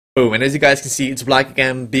Boom, and as you guys can see, it's black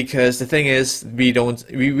again because the thing is, we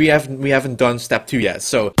haven't done step 2 yet.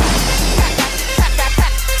 So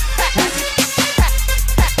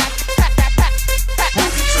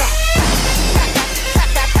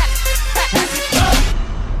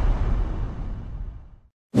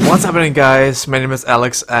what's happening, guys? My name is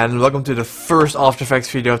Alex and welcome to the first After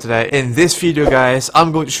Effects video today. In this video, guys,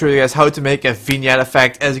 I'm going to show you guys how to make a vignette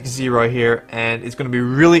effect, as you can see right here, and it's going to be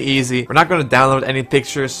really easy. We're not going to download any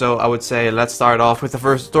pictures, so I would say let's start off with the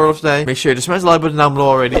first tutorial today. Make sure to smash the like button down below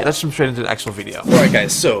already. Let's jump straight into the actual video. Alright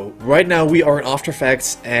guys, so right now we are in After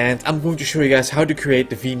Effects and I'm going to show you guys how to create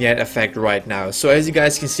the vignette effect right now. So as you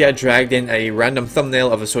guys can see, I dragged in a random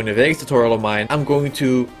thumbnail of a Sony Vegas tutorial of mine. I'm going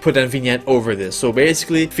to put a vignette over this. So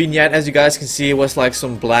basically, vignette, as you guys can see, was like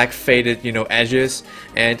some black faded, edges,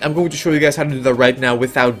 and I'm going to show you guys how to do that right now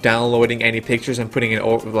without downloading any pictures and putting it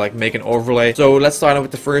over, like make an overlay. So let's start out with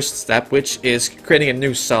the first step, which is creating a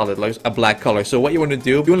new solid, like a black color. So what you want to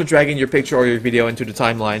do, you want to drag in your picture or your video into the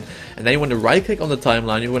timeline, and then you want to right click on the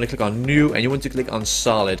timeline, you want to click on new, and you want to click on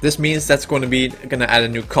solid. This means that's going to add a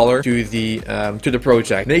new color to the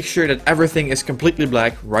project. Make sure that everything is completely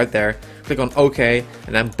black right there. Click on OK,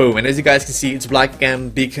 and then boom. And as you guys can see, it's black again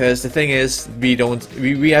because the thing is,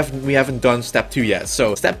 we haven't done step 2 yet.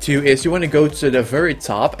 So step 2 is you want to go to the very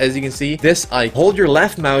top. As you can see, this icon. Hold your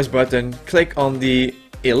left mouse button, click on the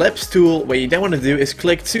ellipse tool. What you then want to do is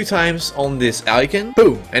click 2 times on this icon.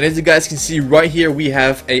 Boom. And as you guys can see right here, we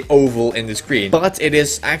have a oval in the screen, but it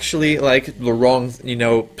is actually like the wrong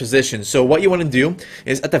position. So what you want to do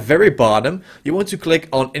is at the very bottom, you want to click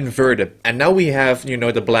on inverted, and now we have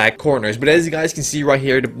the black corners. But as you guys can see right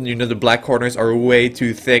here, the black corners are way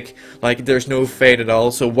too thick, like there's no fade at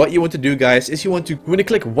all. So what you want to do, guys, is you want to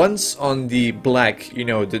click once on the black,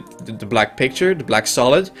 the black picture, the black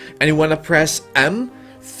solid, and you want to press M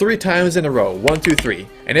 3 times in a row. 1, 2, 3.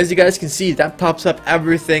 And as you guys can see, that pops up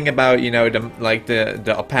everything about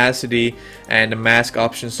the opacity and the mask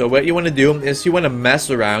option. So what you want to do is you want to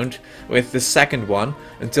mess around with the second one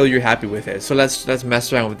until you're happy with it. So let's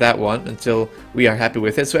mess around with that one until we are happy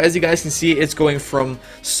with it. So as you guys can see, it's going from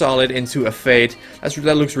solid into a fade.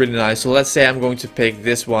 That looks really nice. So let's say I'm going to pick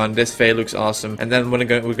this one. This fade looks awesome. And then we're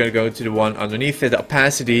gonna go to the one underneath it, the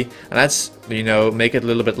opacity, and that's make it a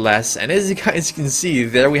little bit less. And as you guys can see,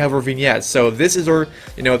 there we have our vignette. So this is our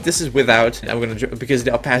this is without. I'm gonna, because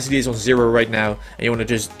the opacity is on 0 right now, and you want to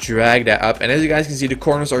just drag that up. And as you guys can see, the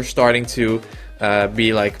corners are starting to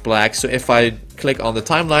be like black. So if I click on the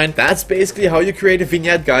timeline, that's basically how you create a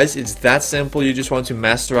vignette, guys. It's that simple. You just want to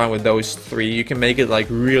mess around with those 3. You can make it like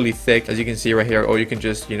really thick, as you can see right here, or you can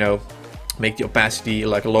just make the opacity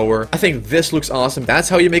like lower. I think this looks awesome. That's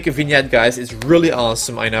how you make a vignette, guys. It's really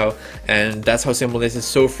awesome, I know, and that's how simple it is. It's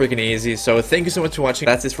so freaking easy. So thank you so much for watching.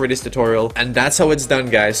 That's it for this tutorial, and that's how it's done,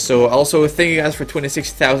 guys. So also thank you guys for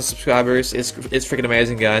 26,000 subscribers. It's freaking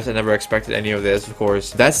amazing, guys. I never expected any of this, of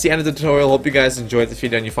course. That's the end of the tutorial. Hope you guys enjoyed this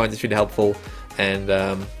video and you find this video helpful. And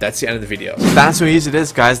that's the end of the video. That's how easy it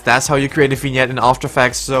is, guys. That's how you create a vignette in After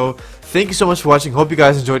Effects. So thank you so much for watching. Hope you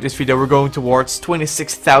guys enjoyed this video. We're going towards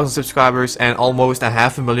 26,000 subscribers and almost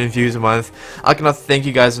 500,000 views a month. I cannot thank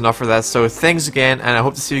you guys enough for that. So thanks again, and I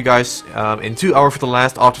hope to see you guys in 2 hours for the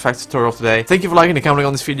last After Effects tutorial today. Thank you for liking and commenting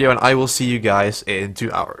on this video, and I will see you guys in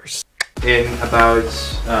 2 hours. In about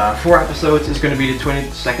 4 episodes, it's going to be the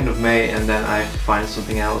 22nd of May, and then I have to find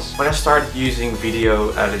something else. When I started using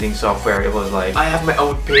video editing software, it was like, I have my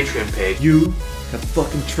own Patreon page. You have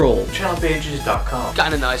fucking troll. Channelpages.com.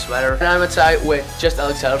 Kinda nice weather. And I'm outside with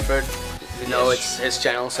JustAlexHalford. It's his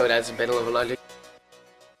channel, so that's a bit of a logic.